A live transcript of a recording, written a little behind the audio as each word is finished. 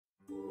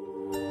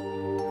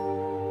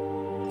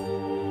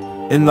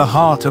In the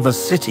heart of a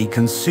city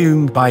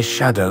consumed by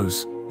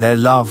shadows, their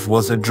love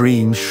was a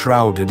dream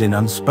shrouded in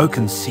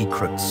unspoken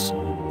secrets.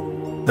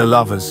 The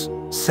lovers,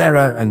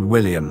 Sarah and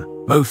William,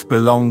 both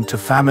belonged to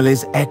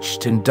families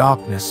etched in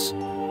darkness,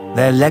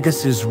 their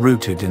legacies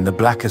rooted in the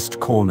blackest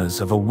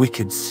corners of a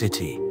wicked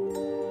city.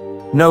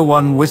 No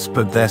one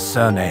whispered their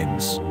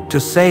surnames. To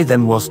say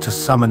them was to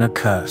summon a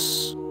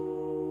curse.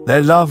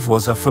 Their love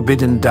was a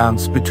forbidden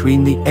dance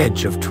between the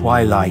edge of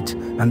twilight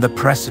and the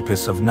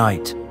precipice of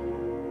night.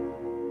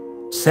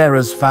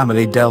 Sarah's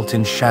family dealt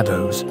in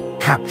shadows,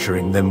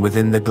 capturing them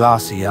within the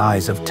glassy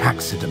eyes of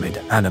taxidermied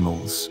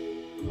animals.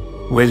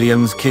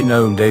 William's kin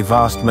owned a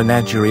vast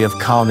menagerie of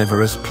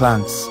carnivorous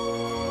plants,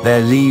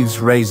 their leaves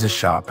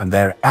razor-sharp and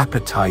their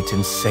appetite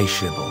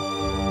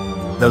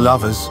insatiable. The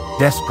lovers,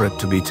 desperate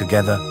to be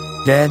together,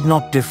 dared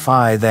not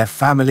defy their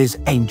family's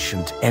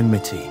ancient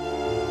enmity.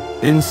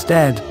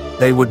 Instead,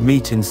 they would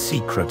meet in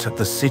secret at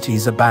the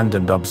city's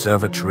abandoned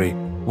observatory,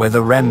 where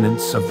the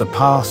remnants of the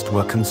past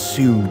were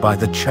consumed by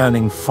the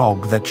churning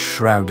fog that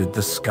shrouded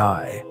the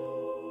sky.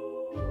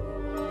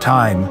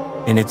 Time,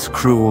 in its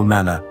cruel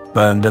manner,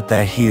 burned at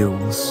their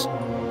heels.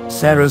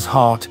 Sarah's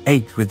heart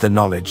ached with the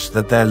knowledge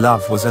that their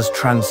love was as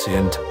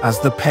transient as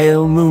the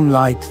pale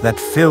moonlight that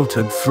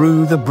filtered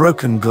through the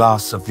broken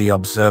glass of the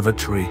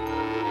observatory.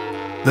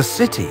 The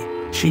city,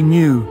 she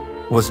knew,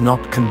 was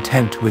not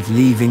content with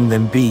leaving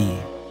them be.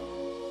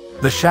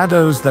 The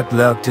shadows that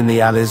lurked in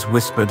the alleys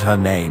whispered her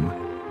name,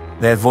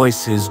 their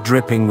voices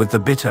dripping with the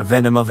bitter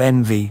venom of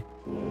envy.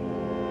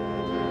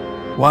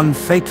 One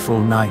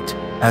fateful night,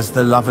 as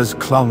the lovers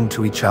clung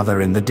to each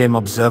other in the dim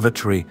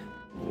observatory,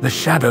 the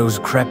shadows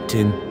crept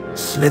in,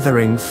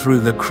 slithering through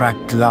the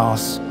cracked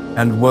glass,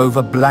 and wove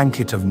a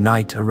blanket of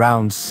night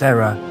around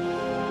Sarah.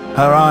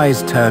 Her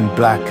eyes turned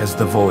black as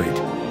the void,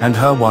 and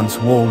her once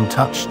warm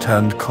touch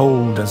turned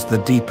cold as the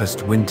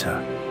deepest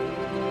winter.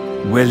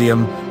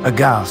 William,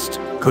 aghast,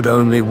 could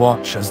only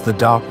watch as the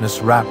darkness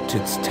wrapped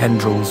its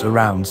tendrils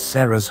around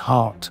Sarah's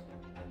heart.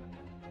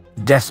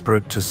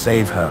 Desperate to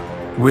save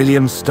her,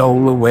 William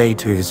stole away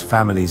to his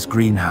family's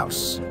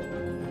greenhouse.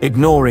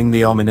 Ignoring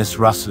the ominous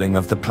rustling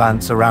of the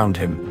plants around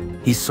him,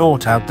 he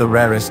sought out the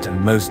rarest and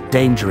most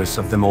dangerous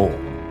of them all,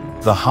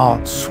 the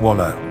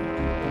Heartswallow,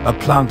 a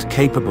plant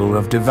capable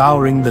of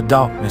devouring the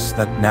darkness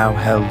that now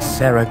held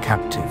Sarah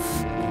captive.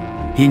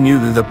 He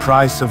knew the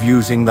price of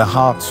using the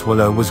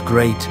Heartswallow was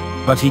great,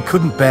 but he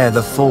couldn't bear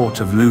the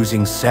thought of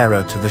losing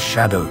Sarah to the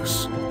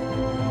shadows.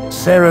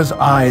 Sarah's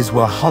eyes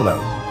were hollow,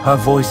 her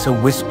voice a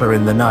whisper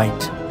in the night.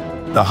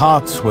 The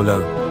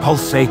Heartswallow,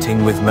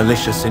 pulsating with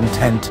malicious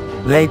intent,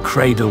 lay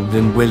cradled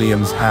in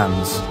William's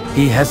hands.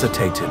 He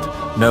hesitated,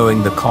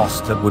 knowing the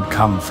cost that would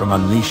come from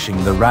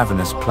unleashing the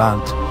ravenous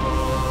plant.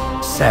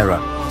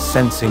 Sarah,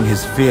 sensing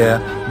his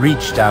fear,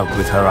 reached out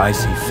with her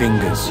icy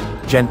fingers,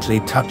 gently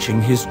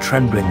touching his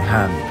trembling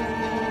hand.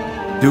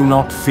 "Do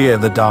not fear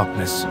the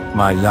darkness,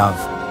 my love,"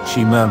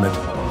 she murmured,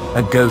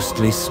 a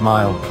ghostly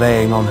smile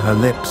playing on her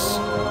lips.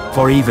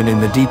 "For even in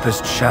the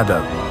deepest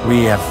shadow,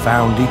 we have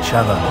found each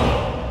other."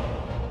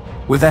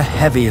 With a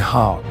heavy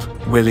heart,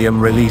 William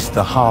released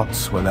the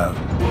Heartswallow.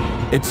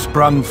 It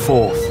sprung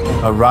forth,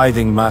 a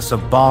writhing mass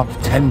of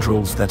barbed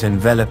tendrils that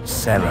enveloped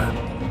Sarah.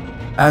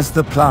 As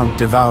the plant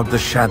devoured the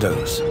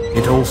shadows,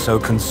 it also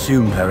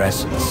consumed her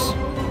essence.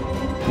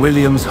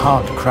 William's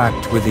heart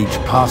cracked with each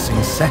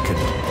passing second,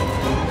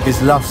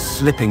 his love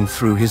slipping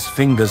through his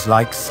fingers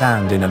like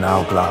sand in an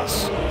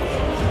hourglass.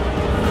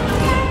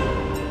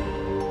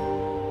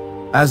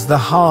 As the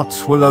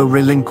Heartswallow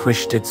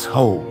relinquished its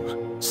hold,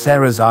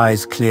 Sarah's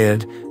eyes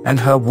cleared and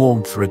her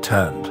warmth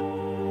returned.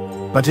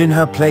 But in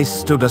her place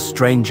stood a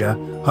stranger,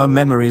 her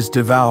memories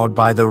devoured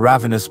by the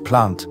ravenous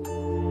plant.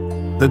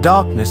 The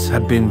darkness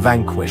had been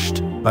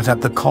vanquished, but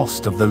at the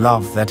cost of the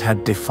love that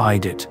had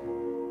defied it.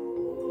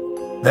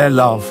 Their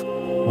love,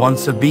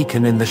 once a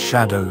beacon in the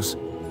shadows,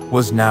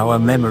 was now a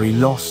memory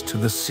lost to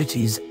the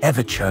city's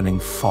ever-churning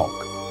fog.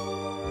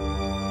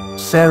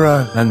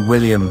 Sarah and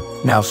William,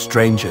 now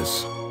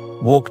strangers,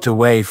 walked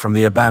away from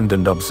the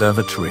abandoned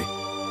observatory,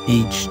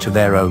 each to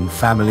their own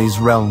family's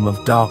realm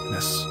of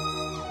darkness.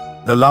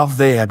 The love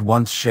they had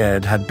once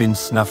shared had been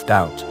snuffed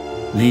out,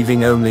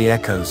 leaving only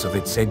echoes of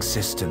its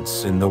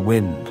existence in the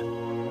wind.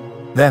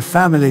 Their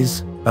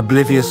families,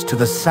 oblivious to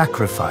the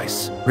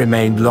sacrifice,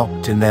 remained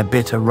locked in their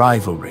bitter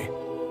rivalry,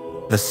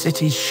 the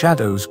city's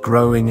shadows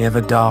growing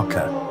ever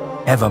darker,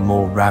 ever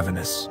more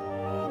ravenous.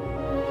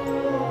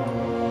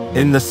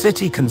 In the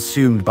city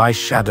consumed by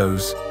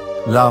shadows,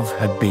 love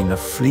had been a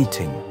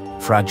fleeting,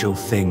 fragile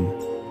thing.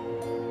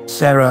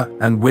 Sarah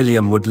and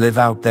William would live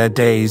out their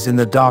days in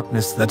the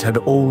darkness that had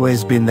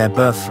always been their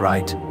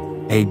birthright,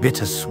 a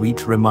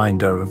bittersweet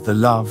reminder of the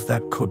love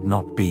that could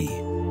not be.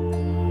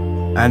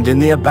 And in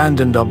the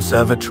abandoned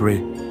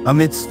observatory,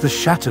 amidst the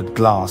shattered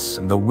glass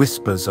and the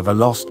whispers of a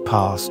lost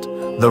past,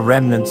 the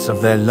remnants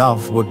of their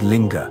love would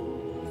linger,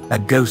 a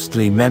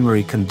ghostly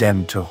memory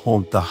condemned to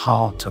haunt the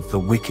heart of the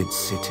wicked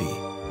city.